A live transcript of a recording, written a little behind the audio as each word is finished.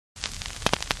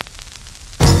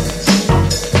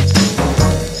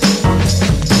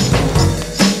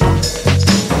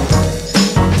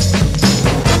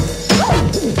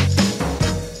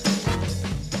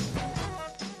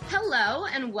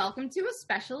welcome to a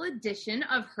special edition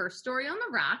of Her Story on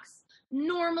the Rocks.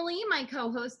 Normally, my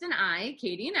co-host and I,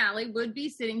 Katie and Allie, would be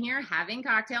sitting here having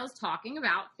cocktails talking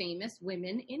about famous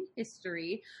women in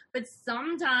history, but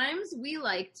sometimes we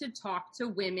like to talk to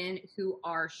women who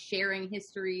are sharing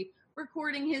history,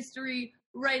 recording history,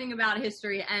 writing about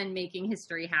history, and making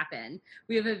history happen.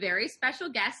 We have a very special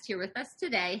guest here with us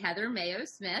today, Heather Mayo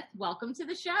Smith. Welcome to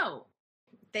the show.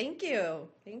 Thank you.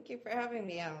 Thank you for having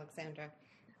me, Alexandra.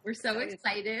 We're so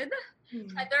excited.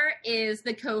 Heather is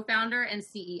the co-founder and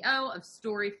CEO of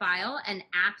StoryFile, an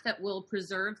app that will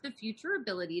preserve the future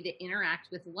ability to interact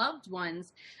with loved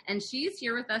ones. And she's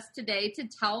here with us today to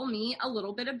tell me a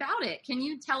little bit about it. Can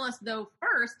you tell us, though,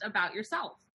 first about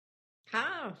yourself?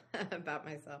 How? About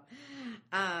myself.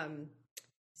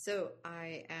 So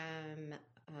I am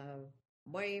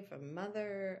a wife, a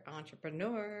mother,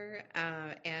 entrepreneur,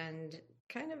 and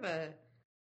kind of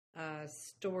a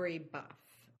story buff.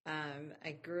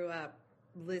 I grew up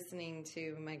listening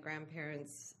to my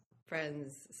grandparents'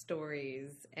 friends'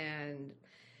 stories and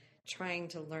trying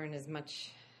to learn as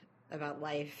much about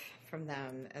life from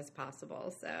them as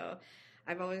possible. So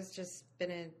I've always just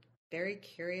been a very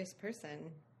curious person.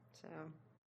 So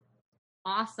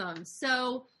awesome.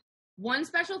 So one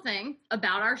special thing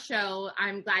about our show,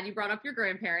 I'm glad you brought up your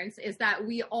grandparents, is that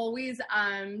we always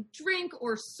drink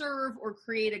or serve or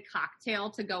create a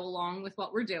cocktail to go along with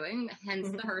what we're doing,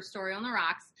 hence the Her Story on the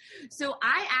Rocks. So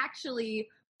I actually,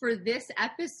 for this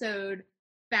episode,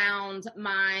 found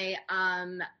my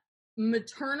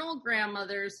maternal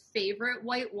grandmother's favorite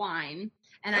white wine,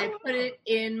 and I put it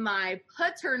in my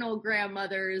paternal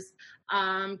grandmother's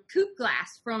coupe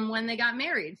glass from when they got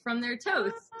married, from their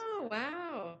toast. Oh,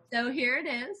 wow. So here it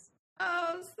is.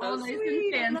 Oh, so all nice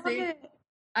sweet. and fancy. I love it.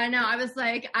 I know. I was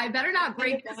like, I better not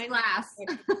break this glass.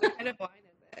 What kind of wine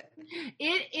is it?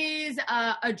 It is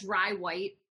a dry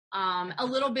white, a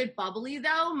little bit bubbly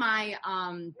though. My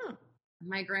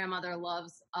grandmother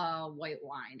loves white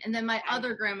wine, and then my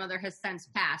other grandmother has since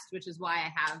passed, which is why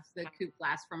I have the coupe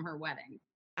glass from her wedding.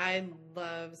 I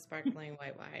love sparkling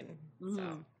white wine,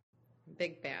 so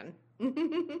big fan.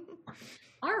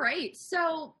 All right,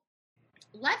 so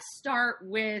let's start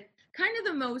with kind of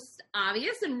the most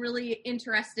obvious and really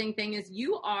interesting thing is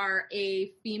you are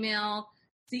a female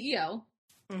CEO.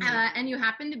 And you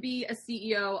happen to be a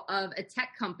CEO of a tech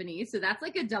company. So that's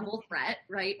like a double threat,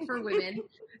 right, for women.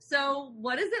 So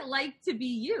what is it like to be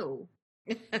you?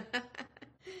 It's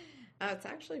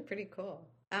actually pretty cool.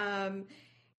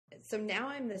 So now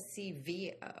I'm the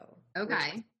CVO.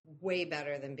 Okay. Way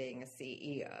better than being a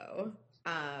CEO,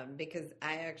 because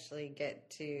I actually get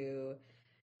to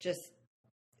just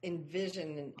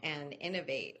envision and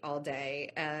innovate all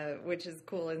day, which is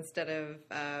cool, instead of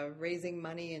raising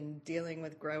money and dealing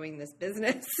with growing this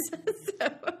business. So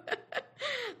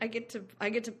I get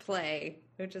to play,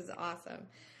 which is awesome.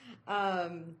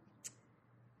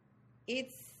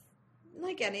 It's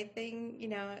like anything,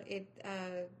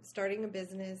 starting a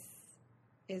business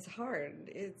is hard.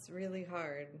 It's really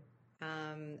hard.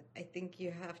 I think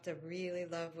you have to really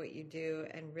love what you do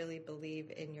and really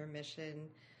believe in your mission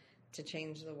to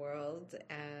change the world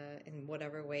in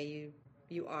whatever way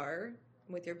you are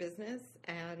with your business,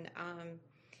 and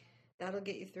that'll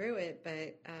get you through it.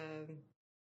 But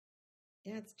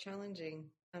yeah, it's challenging,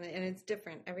 and it's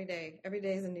different every day. Every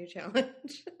day is a new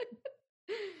challenge.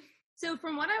 So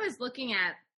from what I was looking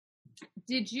at,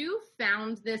 did you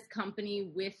found this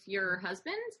company with your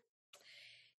husband?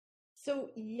 So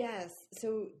yes.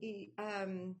 So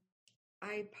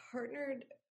I partnered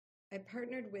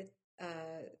with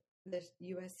the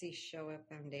USC Shoah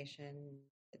Foundation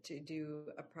to do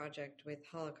a project with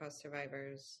Holocaust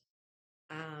survivors,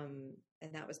 and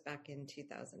that was back in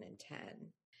 2010.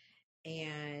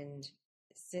 And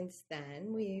since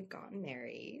then, we've gotten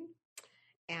married.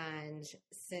 And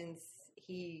since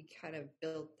he kind of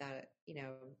built that,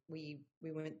 we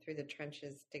went through the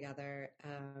trenches together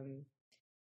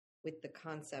with the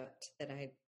concept that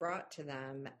I brought to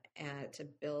them to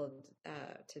build,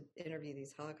 to interview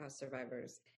these Holocaust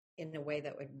survivors in a way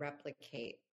that would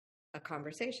replicate a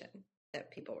conversation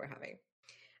that people were having,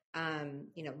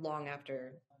 long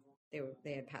after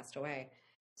they had passed away.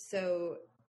 So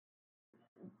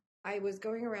I was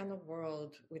going around the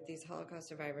world with these Holocaust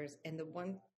survivors, and the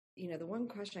one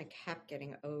question I kept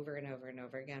getting over and over and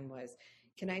over again was,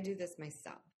 can I do this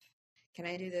myself? Can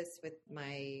I do this with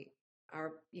my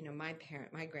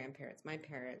grandparents, my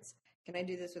parents? Can I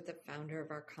do this with the founder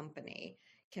of our company?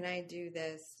 Can I do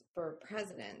this for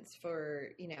presidents, for,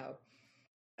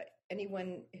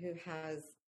 anyone who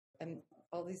has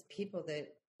all these people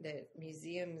that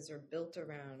museums are built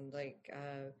around, like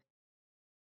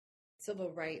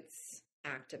civil rights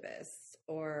activists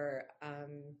or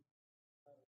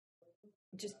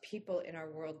just people in our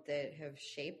world that have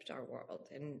shaped our world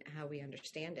and how we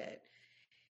understand it.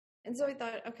 And so I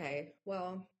thought, okay,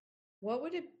 well, what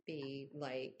would it be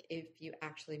like if you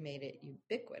actually made it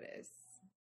ubiquitous,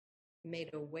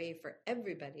 made a way for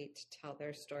everybody to tell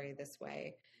their story this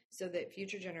way so that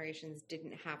future generations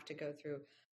didn't have to go through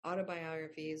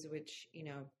autobiographies, which,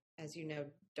 as you know,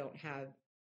 don't have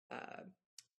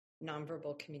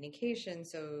nonverbal communication.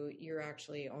 So you're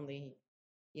actually only,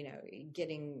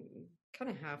 getting kind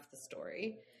of half the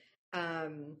story.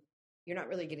 You're not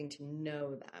really getting to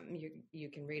know them. You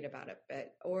can read about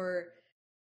it, or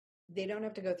they don't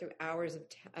have to go through hours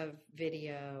of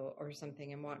video or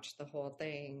something and watch the whole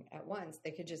thing at once.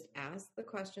 They could just ask the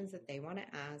questions that they want to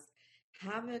ask,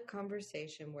 have a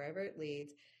conversation wherever it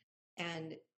leads,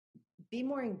 and be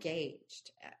more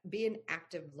engaged, be an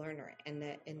active learner in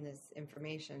this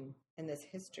information, in this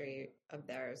history of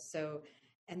theirs. So,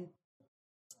 and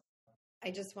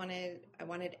I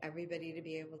wanted everybody to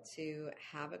be able to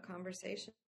have a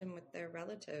conversation with their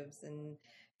relatives and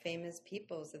famous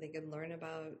people so they could learn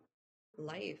about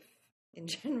life in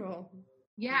general.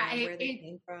 Yeah. Where they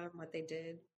came from, what they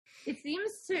did. It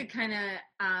seems to kind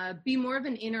of be more of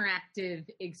an interactive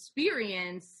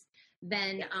experience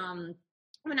than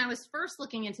when I was first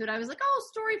looking into it. I was like, oh,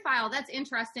 Storyfile, that's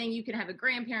interesting. You can have a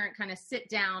grandparent kind of sit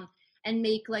down and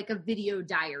make like a video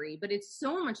diary, but it's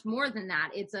so much more than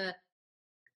that. It's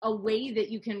a way that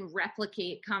you can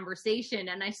replicate conversation.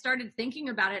 And I started thinking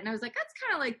about it and I was like, that's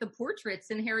kind of like the portraits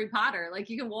in Harry Potter.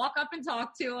 Like you can walk up and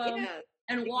talk to them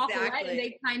and walk away and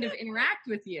they kind of interact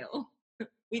with you.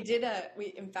 We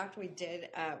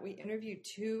interviewed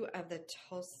 2 of the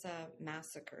Tulsa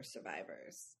massacre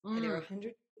survivors. They were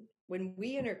 100. When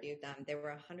we interviewed them, they were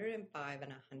 105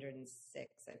 and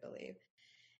 106, I believe.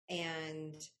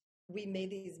 And we made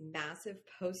these massive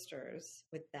posters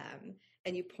with them,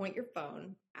 and you point your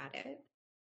phone at it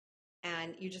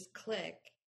and you just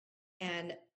click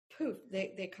and poof,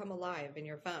 they come alive in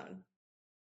your phone,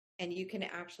 and you can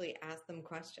actually ask them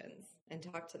questions and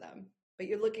talk to them, but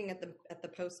you're looking at the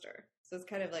poster. So it's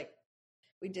kind of like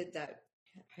we did that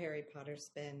Harry Potter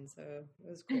spin, so it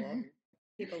was cool.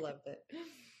 People loved it.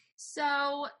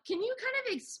 So can you kind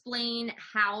of explain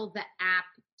how the app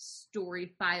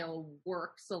Storyfile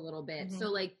works a little bit? Mm-hmm. So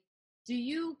like, do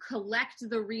you collect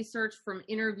the research from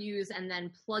interviews and then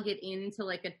plug it into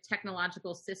like a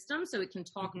technological system so it can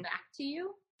talk back to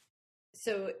you?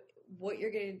 So what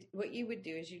you would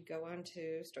do is you'd go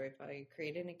onto Storyfile, you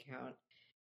create an account,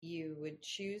 you would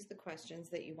choose the questions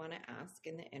that you want to ask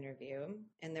in the interview,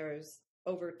 and there's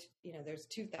there's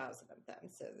 2,000 of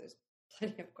them, so there's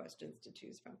plenty of questions to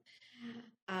choose from.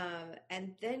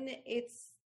 And then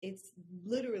it's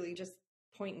literally just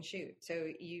point and shoot.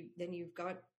 So you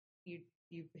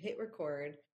hit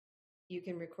record. You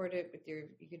can record it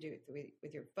you can do it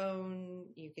with your phone.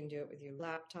 You can do it with your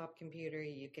laptop computer.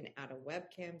 You can add a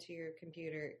webcam to your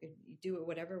computer. You do it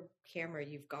whatever camera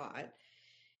you've got.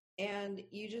 And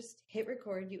you just hit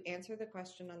record, you answer the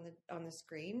question on the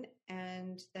screen,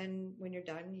 and then when you're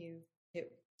done, you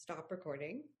hit stop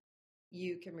recording.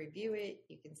 You can review it,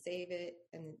 you can save it,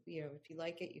 and if you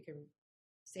like it, you can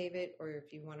save it, or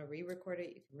if you want to re-record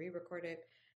it, you can re-record it.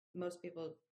 Most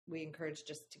people we encourage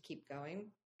just to keep going.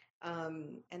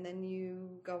 And then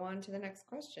you go on to the next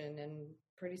question, and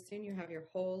pretty soon you have your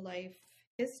whole life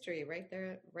history right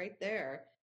there.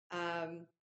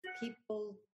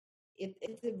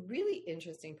 It's a really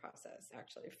interesting process,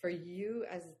 actually, for you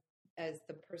as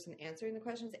the person answering the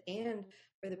questions, and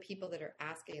for the people that are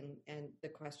asking and the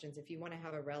questions. If you want to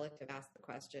have a relative ask the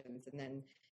questions, and then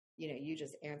you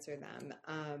just answer them,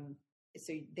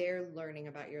 so they're learning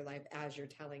about your life as you're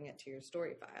telling it to your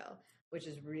Storyfile, which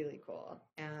is really cool.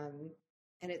 And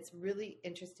it's really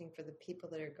interesting for the people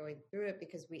that are going through it,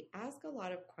 because we ask a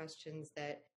lot of questions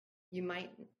that you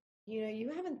might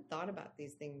you haven't thought about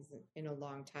these things in a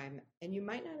long time, and you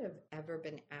might not have ever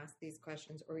been asked these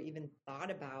questions or even thought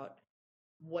about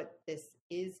what this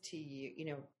is to you.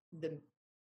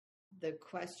 The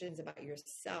questions about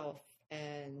yourself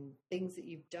and things that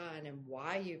you've done and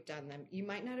why you've done them. You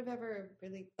might not have ever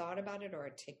really thought about it or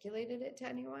articulated it to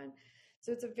anyone.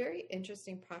 So it's a very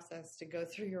interesting process to go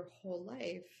through your whole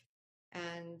life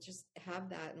and just have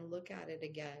that and look at it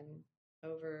again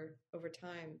over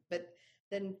time. But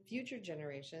then future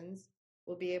generations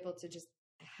will be able to just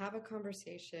have a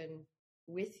conversation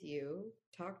with you,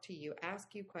 talk to you,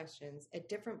 ask you questions at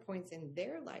different points in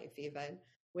their life, even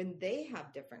when they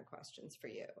have different questions for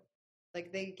you.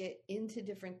 Like they get into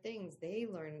different things, they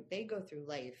learn, they go through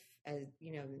life as,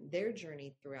 their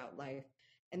journey throughout life.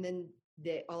 And then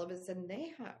they all of a sudden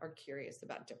are curious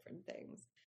about different things.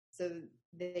 So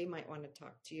they might want to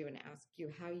talk to you and ask you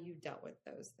how you dealt with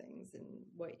those things and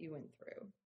what you went through.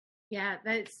 Yeah,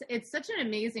 it's such an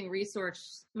amazing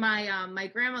resource. My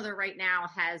grandmother right now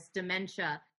has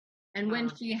dementia, and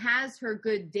when she has her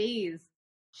good days,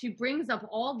 she brings up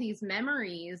all these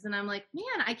memories, and I'm like,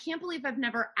 man, I can't believe I've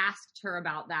never asked her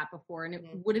about that before, and it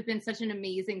would have been such an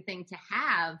amazing thing to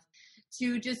have,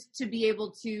 to be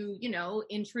able to, you know,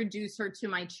 introduce her to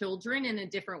my children in a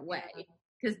different way,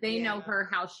 because they know her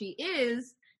how she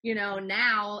is, you know,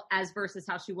 now as versus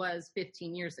how she was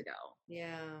 15 years ago.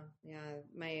 Yeah.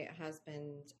 My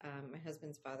husband's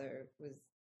father was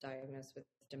diagnosed with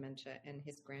dementia, and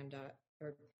his granddaughter,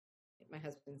 or my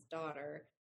husband's daughter,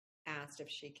 asked if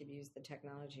she could use the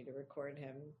technology to record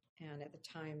him. And at the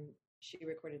time, she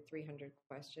recorded 300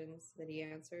 questions that he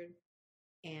answered.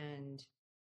 And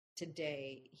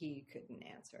today, he couldn't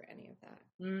answer any of that.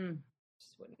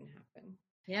 Just wouldn't happen.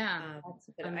 Yeah.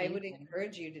 But amazing. I would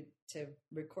encourage you to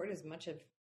record as much of,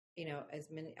 you know,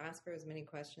 ask her as many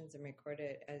questions and record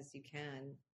it as you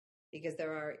can, because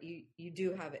you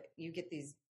do have it. You get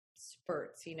these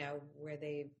spurts, you know, where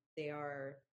they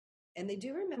are, and they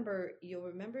do remember. You'll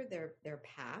remember their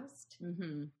past,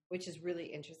 which is really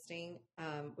interesting.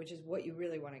 Which is what you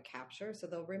really want to capture. So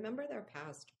they'll remember their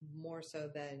past more so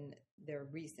than their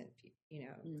recent, you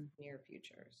know, near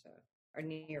future. So or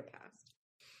near past.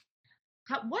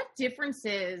 What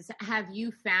differences have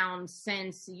you found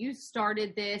since you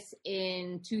started this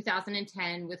in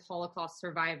 2010 with Holocaust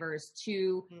survivors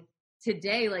to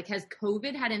today? Like, has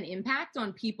COVID had an impact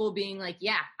on people being like,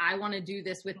 yeah, I want to do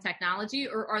this with technology?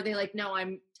 Or are they like, no,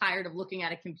 I'm tired of looking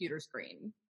at a computer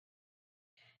screen?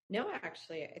 No,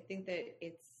 actually, I think that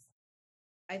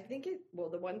well,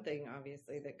 the one thing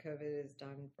obviously that COVID has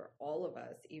done for all of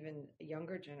us, even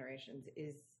younger generations,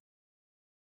 is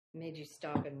made you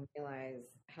stop and realize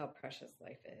how precious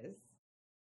life is,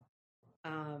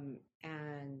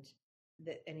 and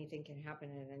that anything can happen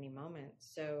at any moment.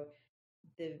 So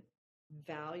the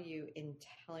value in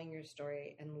telling your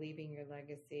story and leaving your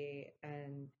legacy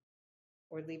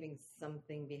or leaving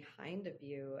something behind of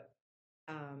you,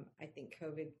 I think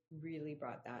COVID really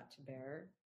brought that to bear.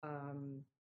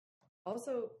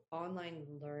 Also, online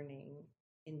learning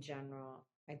in general,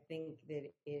 I think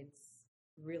that it's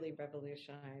really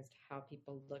revolutionized how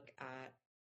people look at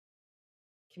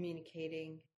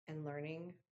communicating and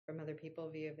learning from other people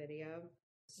via video.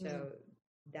 So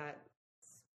that's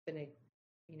been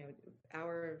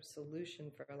our solution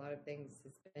for a lot of things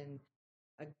has been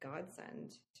a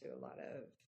godsend to a lot of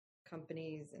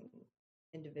companies and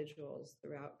individuals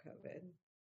throughout COVID.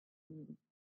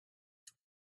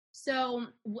 So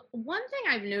one thing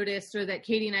I've noticed, or that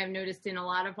Katie and I have noticed in a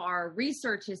lot of our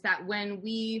research, is that when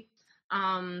we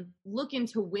look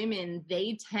into women,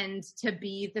 they tend to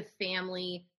be the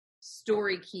family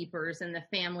story keepers and the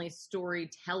family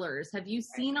storytellers. Have you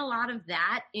seen a lot of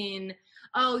that in,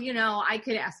 I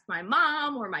could ask my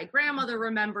mom, or my grandmother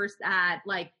remembers that,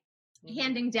 like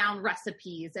handing down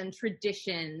recipes and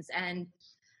traditions and,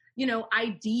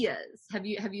 ideas. Have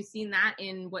you seen that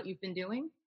in what you've been doing?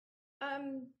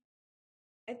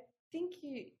 I think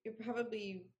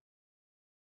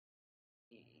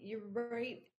you're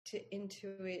right to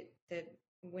intuit that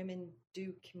women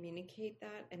do communicate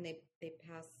that, and they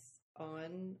pass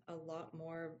on a lot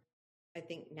more, I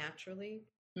think, naturally.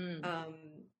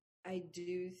 I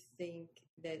do think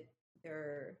that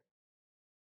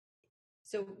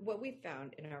so what we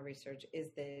found in our research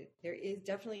is that there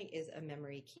definitely is a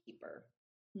memory keeper,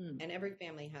 and every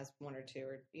family has one or two,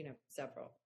 or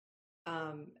several,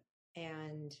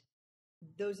 and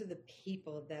those are the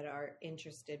people that are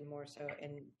interested more so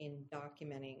in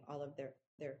documenting all of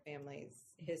their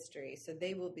family's history. So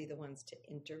they will be the ones to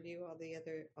interview all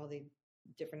the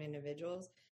different individuals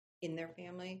in their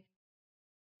family.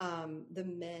 The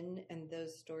men and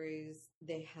those stories,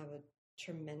 they have a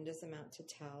tremendous amount to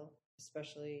tell,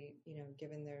 especially,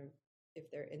 given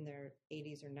if they're in their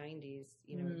 80s or 90s,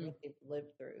 what they've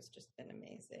lived through has just been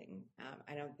amazing.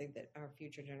 I don't think that our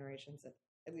future generations,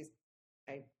 at least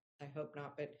I hope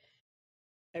not, but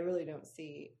I really don't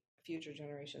see future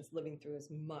generations living through as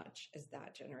much as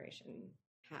that generation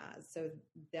has. So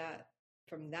that,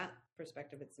 from that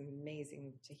perspective, it's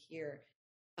amazing to hear.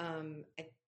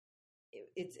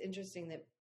 It's interesting that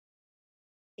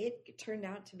it turned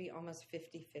out to be almost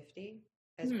 50-50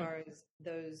 as far as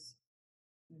those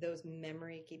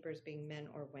memory keepers being men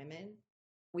or women.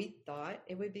 We thought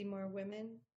it would be more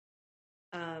women.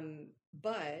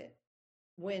 But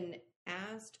when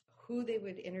asked who they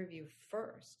would interview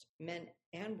first, men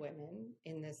and women,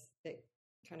 in this, that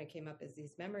kind of came up as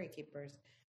these memory keepers,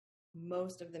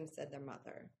 most of them said their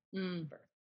mother birth,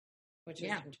 which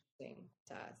is interesting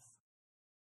to us.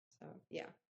 So, yeah.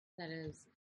 That is.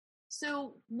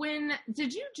 So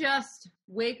did you just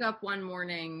wake up one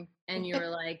morning and you were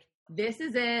like, this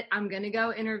is it, I'm going to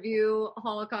go interview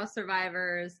Holocaust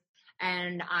survivors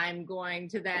and I'm going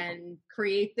to then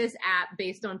create this app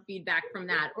based on feedback from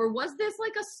that? Or was this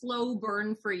like a slow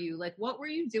burn for you? Like, what were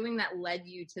you doing that led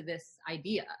you to this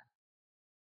idea?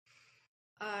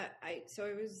 I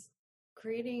was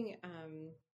creating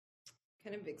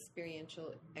kind of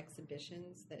experiential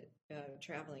exhibitions, that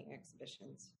traveling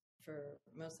exhibitions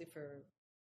mostly for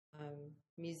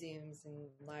museums and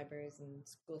libraries and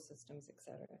school systems,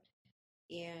 etc.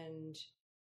 And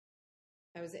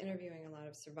I was interviewing a lot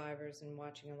of survivors and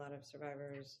watching a lot of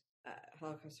survivors,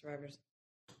 Holocaust survivors,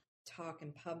 talk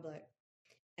in public.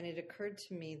 And it occurred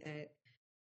to me that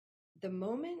the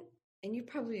moment, and you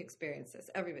probably experienced this,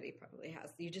 everybody probably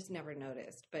has, you just never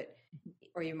noticed,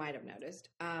 or you might have noticed,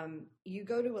 you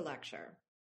go to a lecture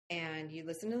and you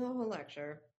listen to the whole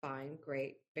lecture, fine,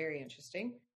 great, very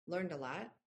interesting, learned a lot,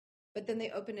 but then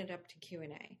they open it up to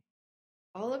Q&A.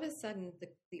 All of a sudden,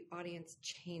 the audience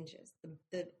changes,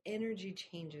 the energy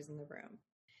changes in the room.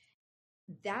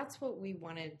 That's what we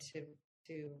wanted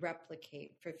to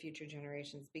replicate for future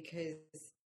generations, because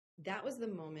that was the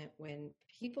moment when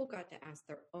people got to ask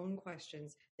their own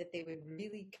questions, that they would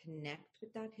really connect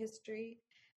with that history,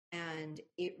 and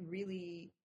it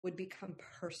really would become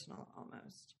personal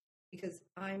almost, because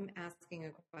I'm asking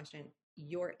a question,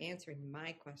 you're answering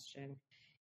my question,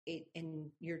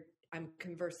 I'm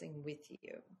conversing with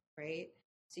you, right?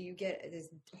 So you get this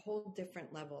whole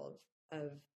different level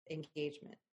of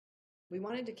engagement. We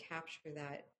wanted to capture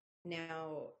that.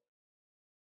 Now,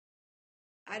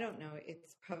 I don't know.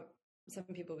 It's some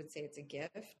people would say it's a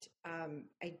gift. I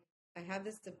have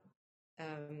this. It's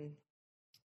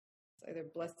either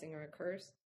a blessing or a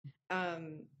curse.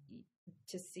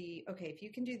 To see, okay, if you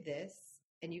can do this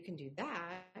and you can do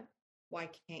that, why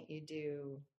can't you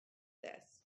do this?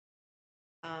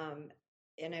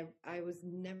 And I was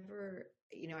never,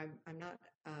 I'm not,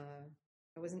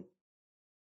 I wasn't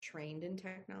trained in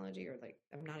technology, or like,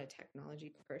 I'm not a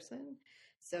technology person.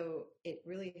 So it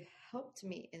really helped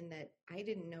me in that I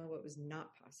didn't know what was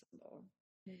not possible.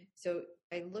 Mm-hmm. So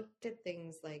I looked at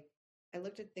things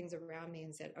around me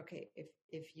and said, okay,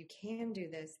 if you can do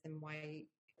this, then why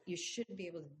you should be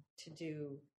able to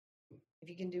do, if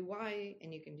you can do Y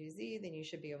and you can do Z, then you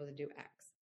should be able to do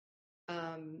X.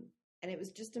 And it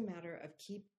was just a matter of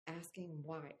keep asking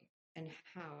why and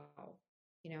how.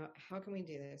 How can we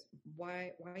do this?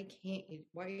 Why can't you?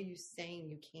 Why are you saying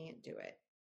you can't do it?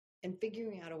 And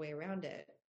figuring out a way around it.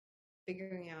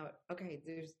 Figuring out, okay,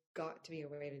 there's got to be a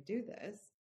way to do this.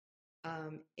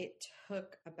 It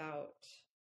took about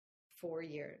 4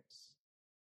 years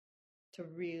to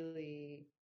really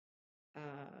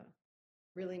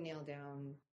nail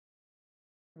down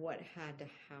what had to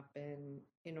happen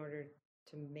in order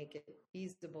to make it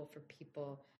feasible for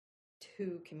people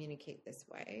to communicate this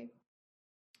way,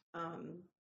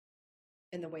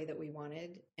 in the way that we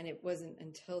wanted. And it wasn't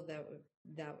until that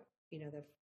the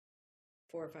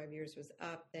 4 or 5 years was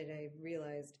up that I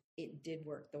realized it did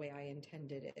work the way I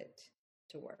intended it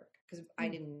to work. Because I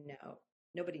didn't know,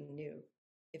 nobody knew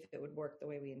if it would work the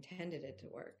way we intended it to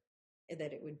work, and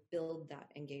that it would build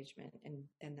that engagement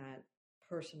and that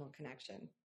personal connection.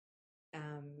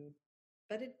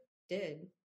 But it did.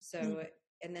 So,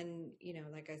 and then,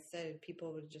 like I said,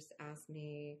 people would just ask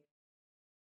me,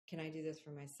 can I do this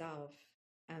for myself?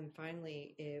 And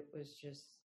finally, it was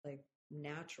just like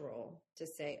natural to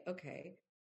say, okay,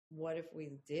 what if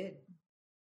we did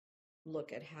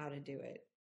look at how to do it?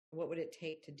 What would it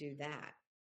take to do that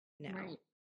now? Right.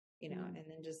 And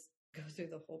then just go through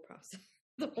the whole process.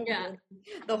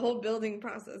 The whole building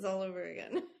process all over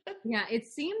again. Yeah, it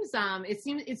seems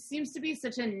to be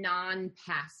such a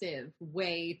non-passive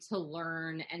way to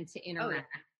learn and to interact.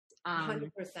 100%.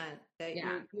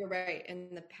 You're right.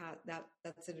 And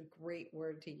that's a great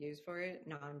word to use for it,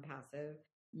 non-passive,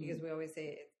 because we always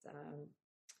say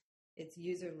it's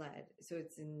user-led. So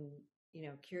it's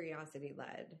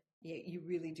curiosity-led. You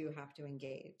really do have to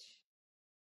engage.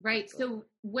 Right. So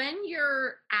when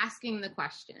you're asking the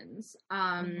questions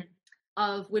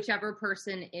of whichever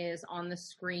person is on the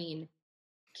screen,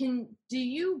 do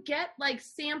you get like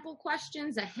sample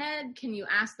questions ahead? Can you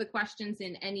ask the questions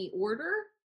in any order?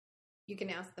 You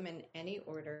can ask them in any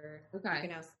order. Okay. You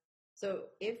can ask. So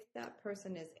if that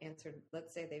person has answered,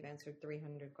 let's say they've answered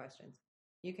 300 questions,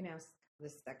 you can ask the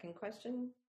second question.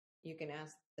 You can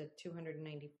ask the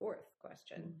 294th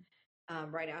question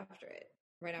right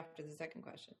after the second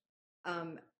question.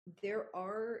 There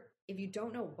are, if you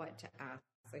don't know what to ask,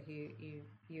 like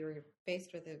you're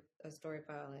faced with a story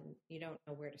file and you don't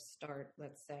know where to start,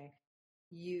 let's say,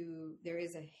 there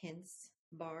is a hints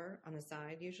bar on the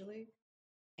side usually,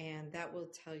 and that will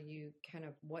tell you kind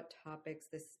of what topics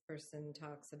this person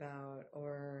talks about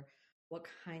or what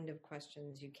kind of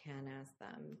questions you can ask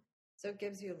them. So it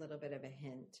gives you a little bit of a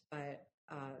hint, but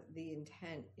the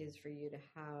intent is for you to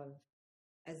have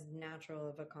as natural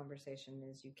of a conversation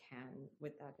as you can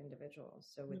with that individual.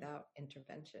 So without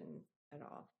intervention at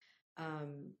all.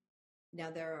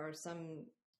 Now there are some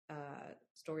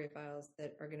story files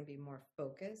that are going to be more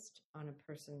focused on a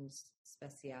person's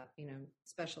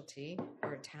specialty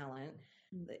or talent.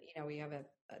 We have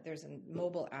there's a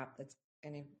mobile app that's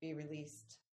going to be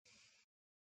released.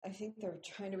 I think they're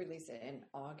trying to release it in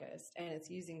August, and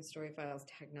it's using StoryFile's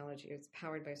technology. It's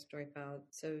powered by StoryFile,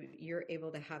 so you're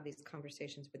able to have these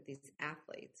conversations with these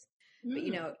athletes. But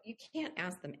you can't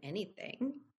ask them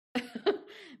anything.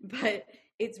 But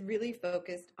it's really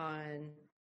focused on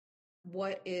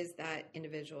what is that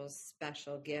individual's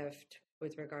special gift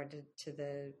with regard to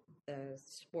the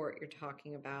sport you're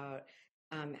talking about.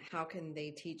 How can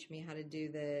they teach me how to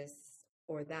do this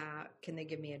or that? Can they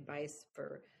give me advice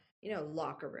for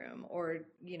locker room, or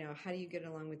how do you get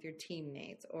along with your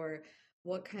teammates, or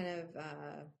what kind of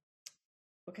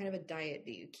a diet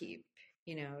do you keep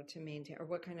to maintain, or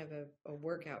what kind of a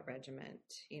workout regimen,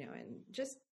 and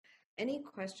just any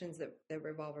questions that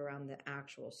revolve around the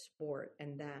actual sport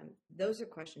and them. Those are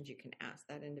questions you can ask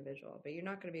that individual, but you're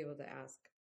not going to be able to ask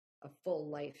a full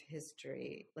life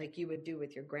history like you would do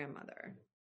with your grandmother.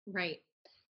 Right.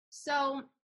 So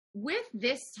with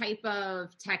this type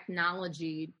of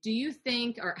technology, do you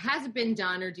think, or has it been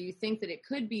done, or do you think that it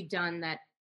could be done that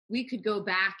we could go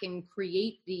back and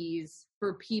create these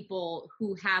for people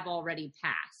who have already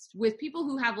passed, with people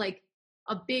who have like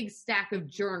a big stack of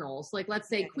journals, like let's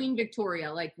say Queen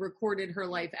Victoria, like recorded her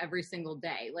life every single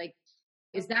day. Like,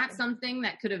 is that something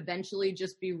that could eventually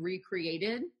just be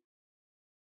recreated?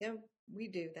 Yeah, we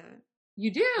do that.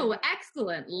 You do?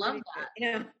 Excellent. Love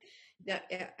that.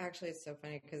 Yeah, actually, it's so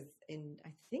funny because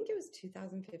I think it was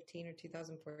 2015 or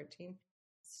 2014,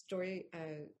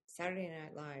 Saturday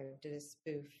Night Live did a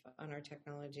spoof on our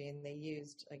technology, and they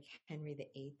used like Henry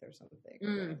VIII or something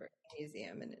or whatever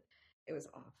museum, and it was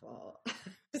awful.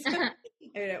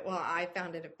 Well, I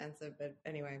found it offensive, but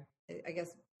anyway, I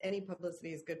guess any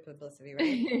publicity is good publicity,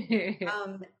 right?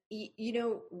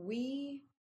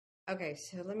 Okay,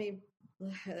 so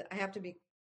I have to be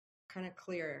kind of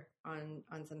clear on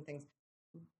some things.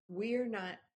 We're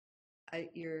not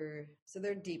so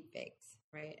they're deep fakes,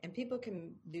 right? And people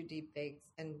can do deep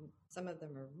fakes, and some of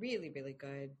them are really, really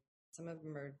good. Some of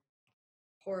them are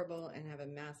horrible and have a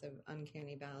massive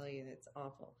uncanny valley, and it's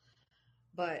awful.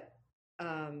 But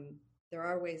there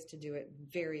are ways to do it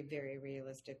very, very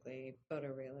realistically,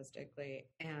 photorealistically,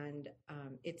 and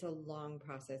it's a long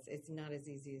process. It's not as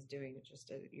easy as doing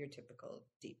just your typical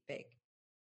deep fake.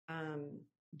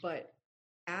 But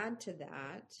add to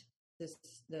that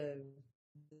the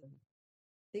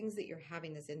things that you're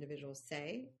having this individual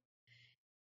say.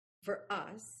 For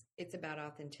us, it's about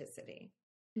authenticity.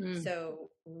 So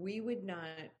we would not,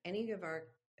 any of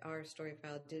our story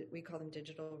file, we call them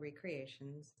digital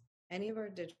recreations. Any of our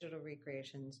digital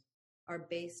recreations are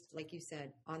based, like you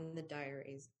said, on the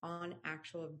diaries, on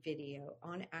actual video,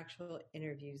 on actual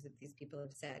interviews that these people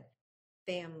have said.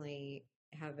 Family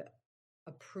have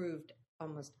approved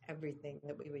almost everything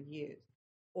that we would use,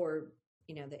 or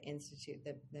the institute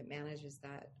that manages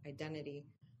that identity.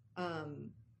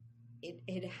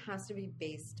 It has to be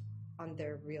based on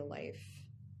their real life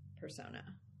persona,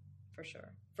 for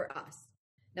sure, for us.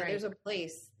 Now, there's a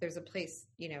place,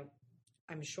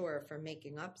 I'm sure, for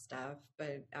making up stuff,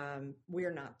 but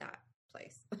we're not that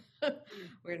place.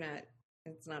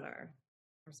 It's not our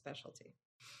specialty.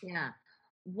 Yeah.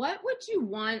 What would you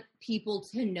want people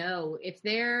to know if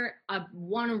they're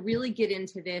want to really get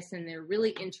into this and they're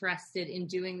really interested in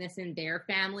doing this in their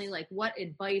family? Like, what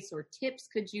advice or tips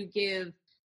could you give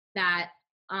that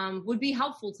would be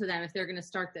helpful to them if they're going to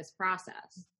start this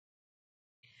process?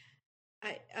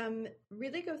 I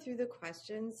really go through the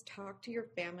questions, talk to your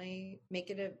family, make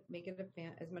it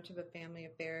as much of a family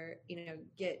affair.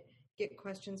 Get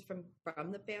questions from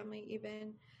the family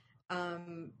even.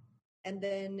 And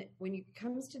then when it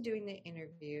comes to doing the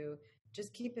interview,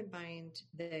 just keep in mind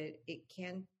that it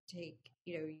can take,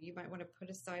 you might want to put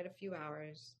aside a few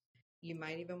hours. You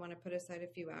might even want to put aside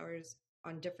a few hours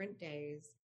on different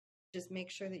days. Just make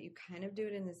sure that you kind of do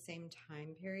it in the same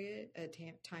time period,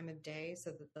 time of day, so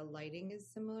that the lighting is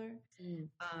similar.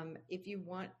 If you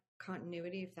want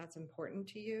continuity, if that's important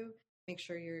to you, make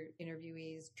sure your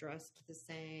interviewee's dressed the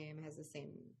same, has the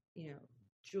same,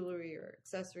 jewelry or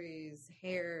accessories,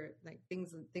 hair, like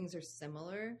things are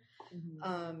similar.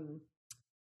 Mm-hmm.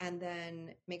 And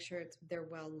then make sure they're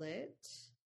well lit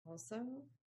also.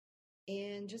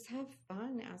 And just have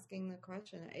fun asking the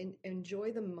question, and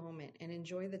enjoy the moment and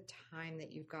enjoy the time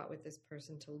that you've got with this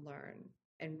person to learn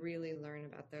and really learn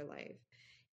about their life.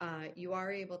 You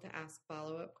are able to ask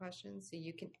follow-up questions, so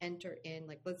you can enter in,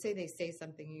 like, let's say they say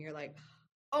something and you're like,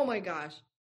 oh my gosh,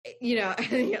 and you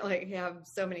have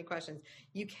so many questions.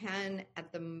 You can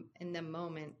in the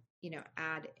moment,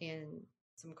 add in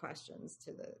some questions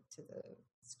to the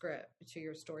script, to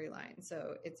your storyline.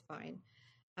 So it's fine.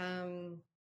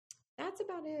 That's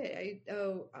about it.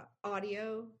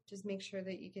 Audio, just make sure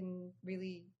that you can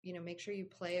really, make sure you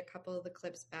play a couple of the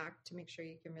clips back to make sure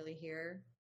you can really hear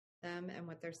them and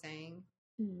what they're saying.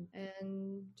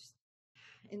 And just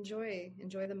enjoy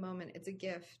the moment. It's a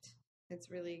gift. It's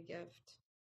really a gift.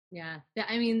 Yeah.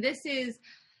 I mean,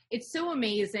 it's so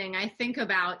amazing. I think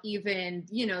about even,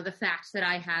 the fact that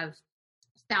I have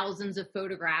thousands of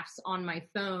photographs on my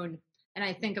phone. And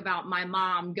I think about my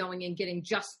mom going and getting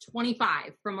just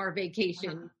 25 from our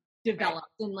vacation developed.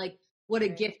 Right. And like, what a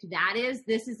gift that is.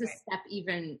 This is a step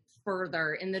even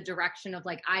further in the direction of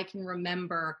like, I can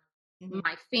remember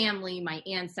my family, my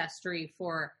ancestry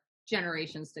for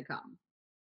generations to come.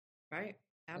 Right.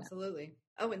 Absolutely.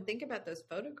 Yeah. Oh, and think about those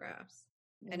photographs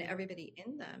and everybody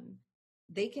in them.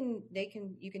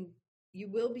 You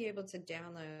will be able to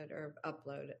download or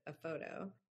upload a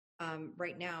photo.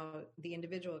 Right now, the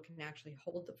individual can actually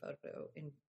hold the photo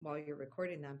while you're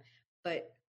recording them.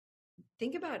 But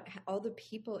think about all the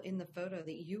people in the photo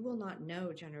that you will not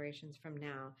know generations from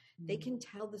now. They can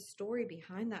tell the story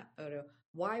behind that photo.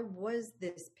 Why was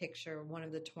this picture one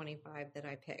of the 25 that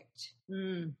I picked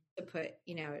to put,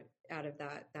 out of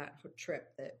that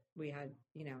trip that we had,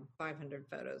 500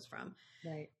 photos from?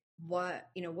 Right. What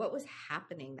was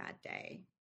happening that day?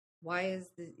 Why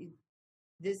is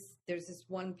there's this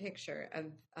one picture of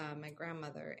my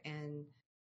grandmother, and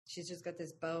she's just got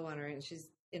this bow on her, and she's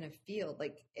in a field,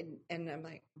 like, and I'm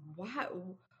like,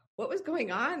 wow, what was going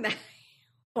on?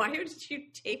 Why did you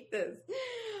take this?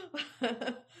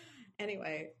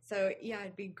 Anyway, so yeah,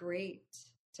 it'd be great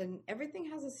everything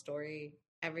has a story,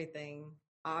 everything,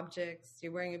 objects,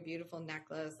 you're wearing a beautiful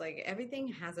necklace, like everything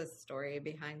has a story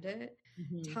behind it.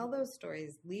 Tell those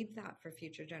stories, leave that for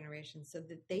future generations so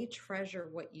that they treasure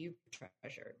what you've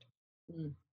treasured.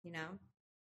 Yeah,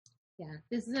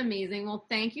 this is amazing. Well,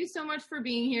 thank you so much for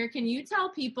being here. Can you tell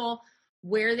people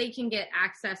where they can get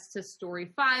access to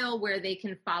Storyfile, where they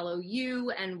can follow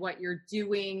you and what you're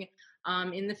doing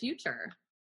in the future?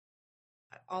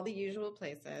 All the usual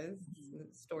places,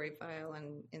 Storyfile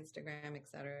on Instagram, et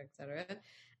cetera, et cetera.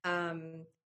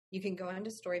 You can go onto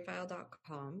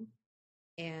storyfile.com,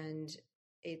 and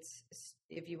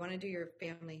if you want to do your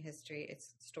family history,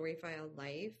 it's Storyfile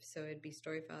Life. So it'd be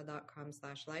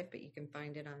storyfile.com/life, but you can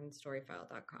find it on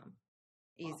storyfile.com.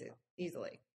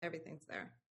 Easily. Everything's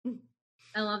there.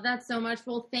 I love that so much.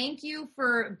 Well, thank you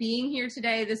for being here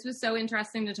today. This was so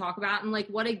interesting to talk about, and like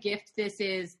what a gift this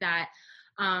is that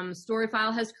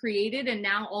Storyfile has created, and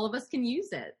now all of us can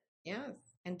use it.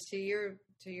 Yes. And to your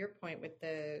point with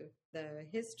the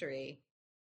history,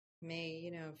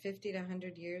 may 50 to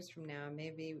 100 years from now,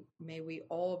 may we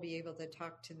all be able to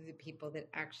talk to the people that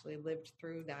actually lived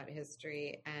through that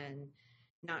history, and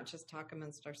not just talk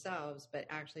amongst ourselves, but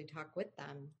actually talk with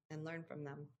them and learn from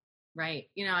them.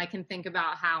 Right. I can think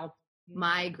about how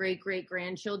my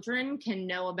great-great-grandchildren can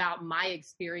know about my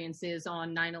experiences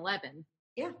on 9/11.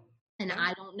 Yeah. And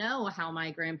I don't know how my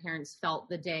grandparents felt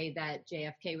the day that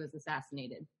JFK was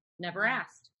assassinated. Never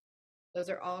asked. Those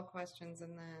are all questions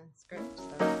in the script,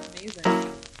 so it's amazing.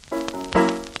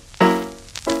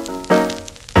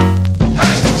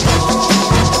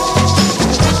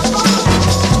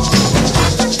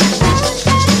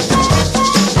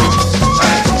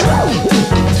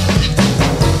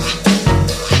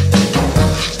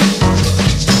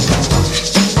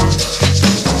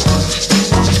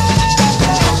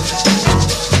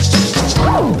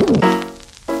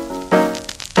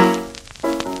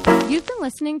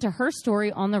 Listening to Her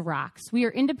Story on the Rocks. We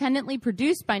are independently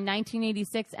produced by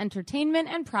 1986 Entertainment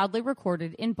and proudly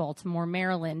recorded in Baltimore,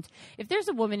 Maryland. If there's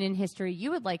a woman in history you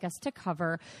would like us to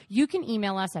cover, you can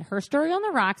email us at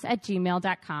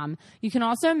herstoryontheRocks@gmail.com. You can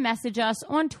also message us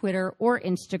on Twitter or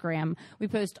Instagram. We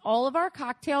post all of our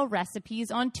cocktail recipes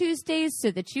on Tuesdays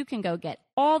so that you can go get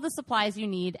all the supplies you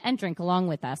need and drink along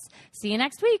with us. See you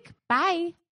next week.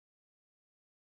 Bye.